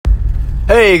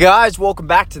Hey guys, welcome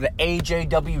back to the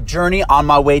AJW journey. On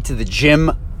my way to the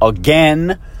gym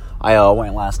again. I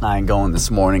went last night and going this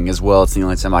morning as well. It's the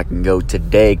only time I can go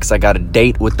today because I got a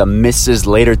date with the missus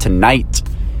later tonight.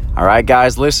 All right,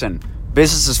 guys, listen.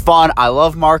 Business is fun. I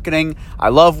love marketing. I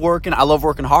love working. I love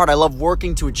working hard. I love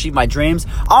working to achieve my dreams.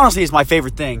 Honestly, it's my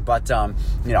favorite thing, but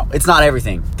it's not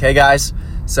everything. Okay, guys?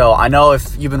 So I know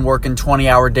if you've been working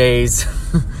 20-hour days,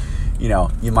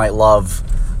 you might love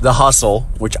the hustle,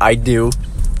 which I do.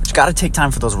 But you got to take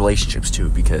time for those relationships too,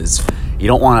 because you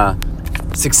don't want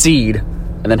to succeed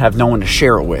and then have no one to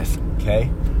share it with.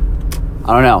 Okay? I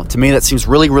don't know. To me, that seems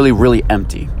really, really, really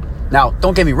empty. Now,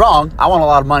 don't get me wrong. I want a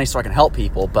lot of money so I can help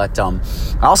people, but I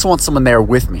also want someone there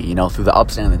with me, through the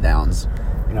ups and the downs,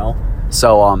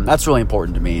 So that's really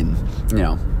important to me, and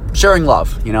sharing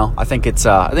love, I think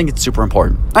it's super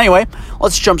important. Anyway,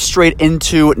 let's jump straight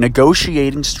into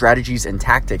negotiating strategies and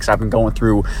tactics. I've been going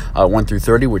through 1 through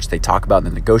 30, which they talk about in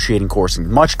the negotiating course in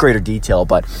much greater detail,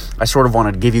 but I sort of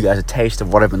wanted to give you guys a taste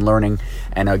of what I've been learning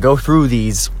and go through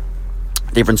these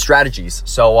different strategies.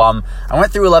 So I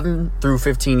went through 11 through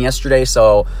 15 yesterday,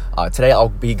 so today I'll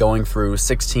be going through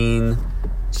 16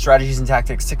 strategies and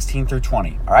tactics, 16 through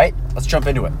 20. All right, let's jump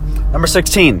into it. Number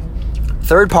 16,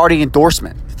 third-party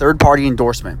endorsement.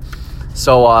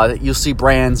 So you'll see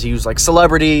brands use like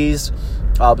celebrities,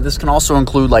 but this can also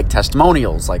include like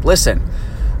testimonials. Like, listen,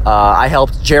 I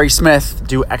helped Jerry Smith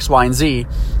do X, Y, and Z,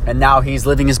 and now he's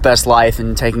living his best life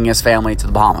and taking his family to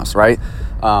the Bahamas, right?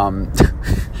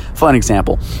 Fun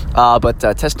example. But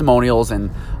testimonials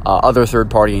and other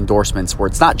third-party endorsements where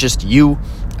it's not just you,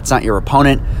 it's not your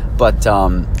opponent, but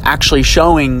actually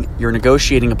showing your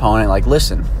negotiating opponent, like,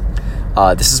 listen,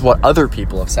 this is what other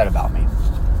people have said about me.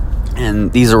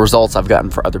 And these are results I've gotten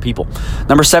for other people.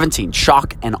 Number 17,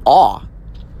 shock and awe.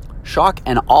 Shock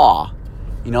and awe.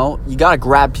 You got to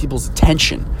grab people's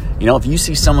attention. If you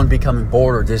see someone becoming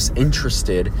bored or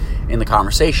disinterested in the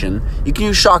conversation, you can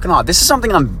use shock and awe. This is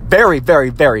something I'm very, very,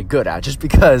 very good at just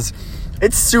because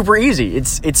it's super easy.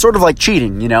 It's sort of like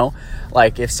cheating,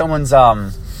 Like if someone's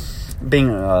if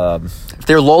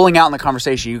they're lolling out in the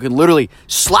conversation, you can literally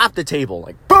slap the table,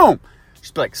 like boom.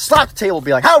 Just be like, slap the table,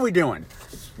 be like, how are we doing?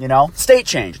 State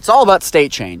change. It's all about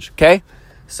state change, okay?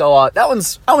 So that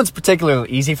one's particularly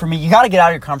easy for me. You got to get out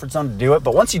of your comfort zone to do it,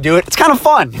 but once you do it, it's kind of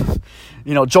fun.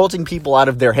 Jolting people out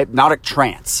of their hypnotic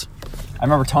trance. I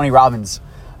remember Tony Robbins,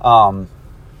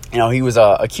 he was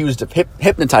accused of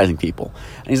hypnotizing people.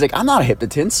 And he's like, I'm not a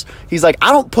hypnotist. He's like,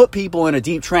 I don't put people in a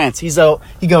deep trance. He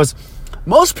goes,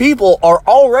 most people are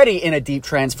already in a deep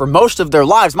trance for most of their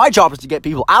lives. My job is to get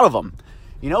people out of them.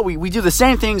 We do the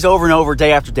same things over and over,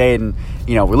 day after day, and,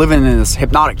 we're living in this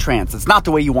hypnotic trance. It's not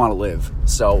the way you want to live.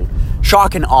 So,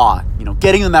 shock and awe,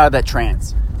 getting them out of that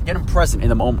trance. Get them present in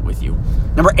the moment with you.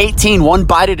 Number 18, one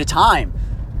bite at a time.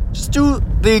 Just do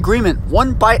the agreement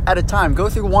one bite at a time. Go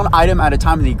through one item at a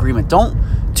time in the agreement. Don't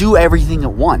do everything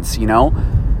at once,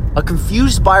 A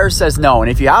confused buyer says no,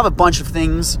 and if you have a bunch of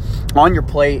things on your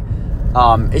plate,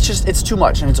 it's too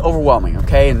much, and it's overwhelming,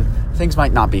 okay? And things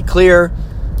might not be clear.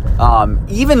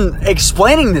 Even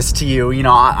explaining this to you,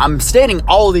 I'm stating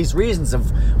all of these reasons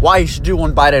of why you should do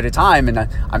one bite at a time, and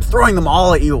I'm throwing them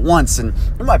all at you at once, and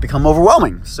it might become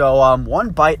overwhelming. So, one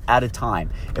bite at a time.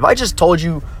 If I just told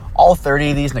you all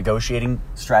 30 of these negotiating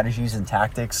strategies and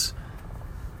tactics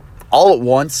all at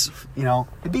once,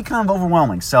 it'd be kind of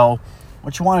overwhelming. So,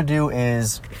 what you want to do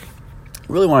is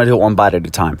you really want to do it one bite at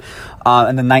a time.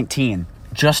 And then 19,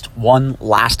 just one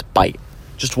last bite.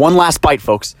 Just one last bite,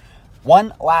 folks.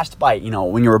 One last bite.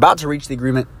 When you're about to reach the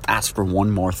agreement, ask for one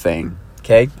more thing.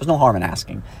 Okay? There's no harm in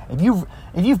asking. If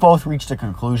you've both reached a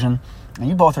conclusion and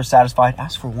you both are satisfied,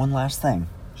 ask for one last thing.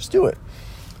 Just do it.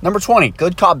 Number 20,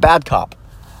 good cop, bad cop.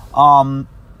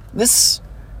 This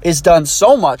is done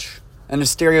so much and is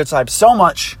stereotyped so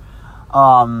much.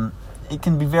 It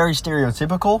can be very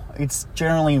stereotypical. It's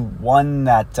generally one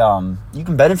that you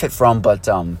can benefit from, but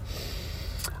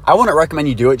I wouldn't recommend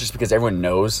you do it just because everyone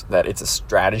knows that it's a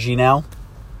strategy now.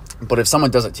 But if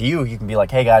someone does it to you, you can be like,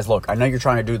 hey guys, look, I know you're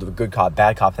trying to do the good cop,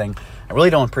 bad cop thing. I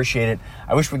really don't appreciate it.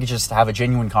 I wish we could just have a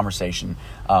genuine conversation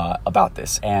about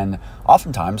this. And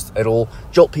oftentimes it'll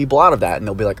jolt people out of that and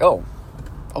they'll be like, oh,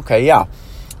 okay, yeah.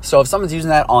 So if someone's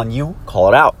using that on you, call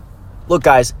it out. Look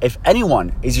guys, if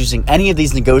anyone is using any of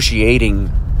these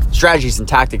negotiating strategies and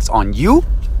tactics on you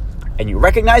and you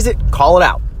recognize it, call it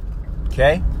out.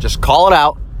 Okay? Just call it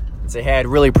out. Say, hey, I'd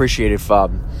really appreciate it if I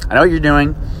know what you're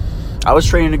doing. I was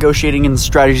trained in negotiating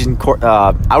strategies and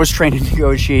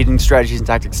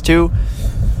tactics too.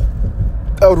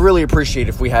 I would really appreciate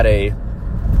if we had a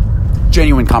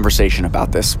genuine conversation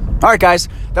about this. All right, guys,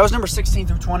 that was number 16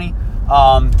 through 20.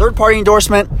 Third-party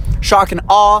endorsement, shock and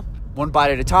awe, one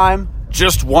bite at a time,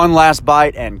 just one last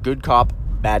bite, and good cop,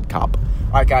 bad cop.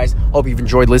 All right, guys, hope you've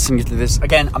enjoyed listening to this.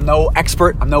 Again, I'm no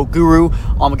expert, I'm no guru.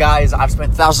 Guys, I've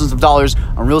spent thousands of dollars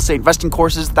on real estate investing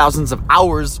courses, thousands of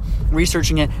hours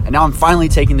researching it, and now I'm finally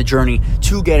taking the journey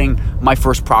to getting my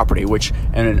first property, what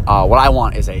I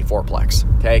want is a fourplex,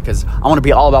 okay? Because I want to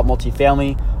be all about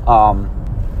multifamily.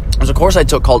 There's a course I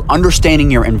took called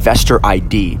Understanding Your Investor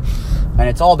ID, and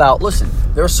it's all about, listen,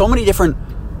 there are so many different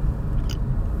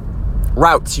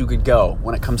routes you could go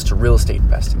when it comes to real estate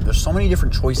investing. There's so many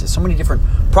different choices, so many different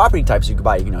property types you could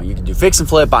buy. You can do fix and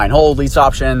flip, buy and hold, lease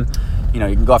option. You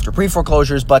can go after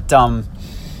pre-foreclosures, but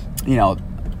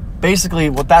basically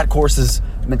what that course is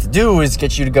meant to do is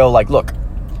get you to go like, look,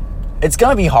 it's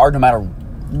going to be hard no matter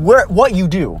what you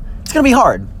do. It's going to be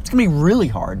hard. It's going to be really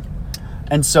hard.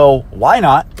 And so why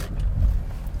not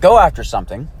go after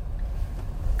something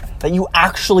that you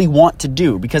actually want to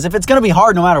do? Because if it's going to be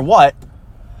hard no matter what,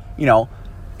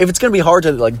 if it's going to be hard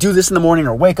to like do this in the morning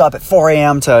or wake up at 4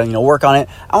 a.m. to, work on it,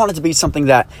 I want it to be something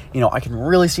that, I can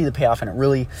really see the payoff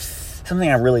and something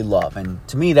I really love. And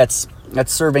to me, that's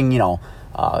serving,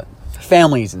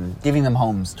 families and giving them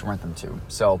homes to rent them to.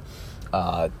 So,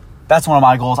 that's one of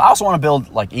my goals. I also want to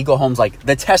build like eco homes, like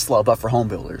the Tesla, but for home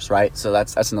builders, right? So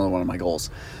that's another one of my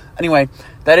goals. Anyway,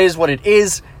 that is what it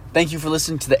is. Thank you for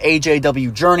listening to the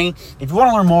AJW Journey. If you want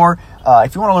to learn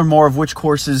more, of which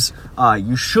courses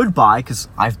you should buy, because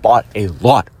I've bought a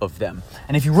lot of them,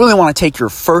 and if you really want to take your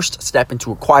first step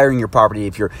into acquiring your property,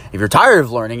 if you're tired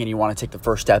of learning and you want to take the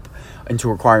first step into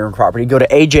acquiring property, go to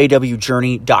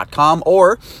ajwjourney.com.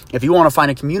 Or if you want to find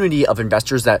a community of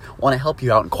investors that want to help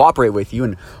you out and cooperate with you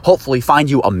and hopefully find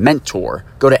you a mentor,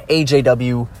 go to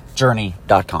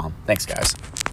ajwjourney.com. Thanks, guys.